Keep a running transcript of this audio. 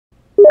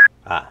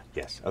Ah,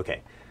 yes,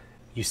 okay.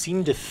 You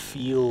seem to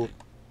feel...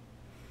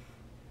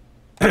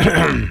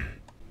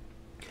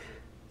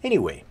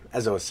 Anyway,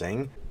 as I was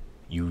saying,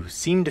 you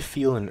seem to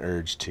feel an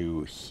urge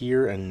to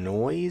hear a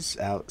noise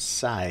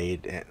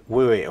outside.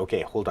 Wait,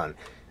 okay, hold on.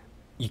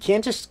 You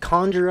can't just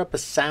conjure up a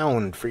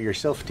sound for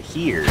yourself to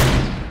hear.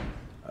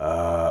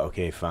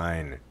 Okay,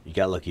 fine. You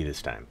got lucky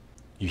this time.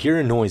 You hear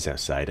a noise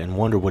outside and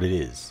wonder what it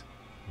is.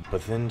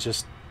 But then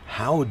just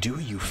how do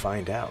you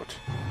find out?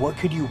 What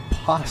could you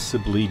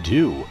possibly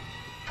do?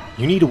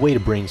 You need a way to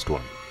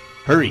brainstorm.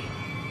 Hurry!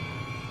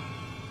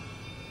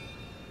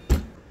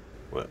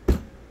 What?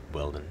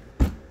 Weldon.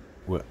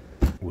 What?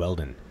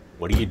 Weldon,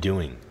 what are you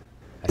doing?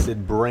 I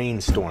said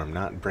brainstorm,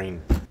 not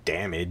brain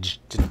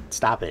damage. Just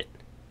stop it.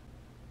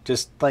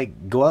 Just,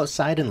 like, go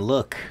outside and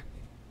look.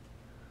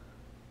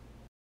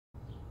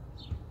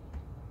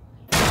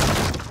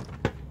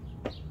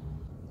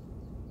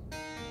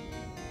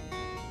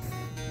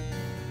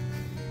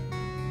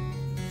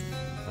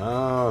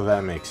 Oh,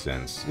 that makes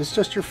sense. It's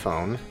just your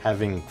phone,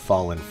 having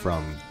fallen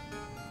from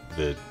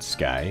the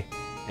sky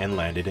and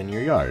landed in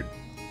your yard.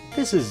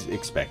 This is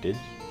expected.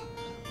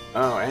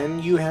 Oh,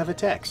 and you have a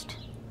text.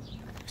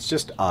 It's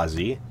just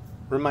Ozzy,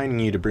 reminding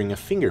you to bring a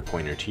finger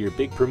pointer to your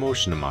big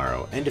promotion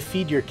tomorrow, and to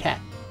feed your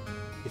cat.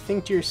 You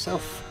think to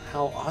yourself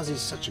how Ozzy's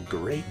such a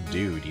great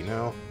dude, you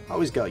know?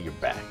 Always got your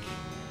back.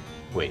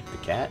 Wait, the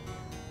cat?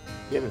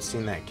 You haven't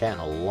seen that cat in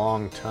a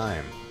long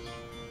time.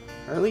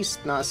 Or at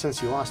least not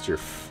since you lost your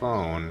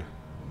phone.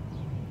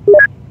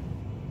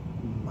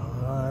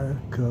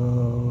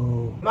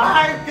 Marco.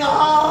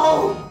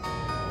 Marco!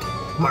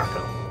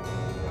 Marco.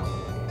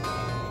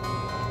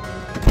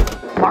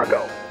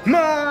 Marco.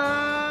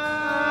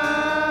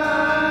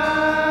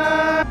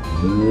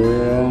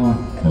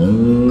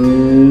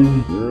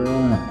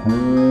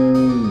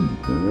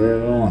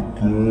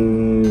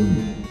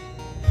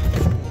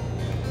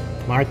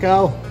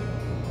 Marco?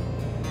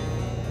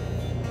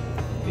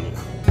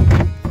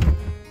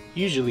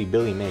 Usually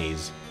Billy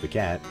Mays, the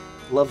cat,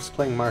 loves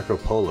playing Marco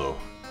Polo,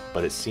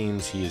 but it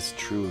seems he is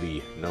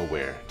truly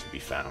nowhere to be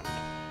found.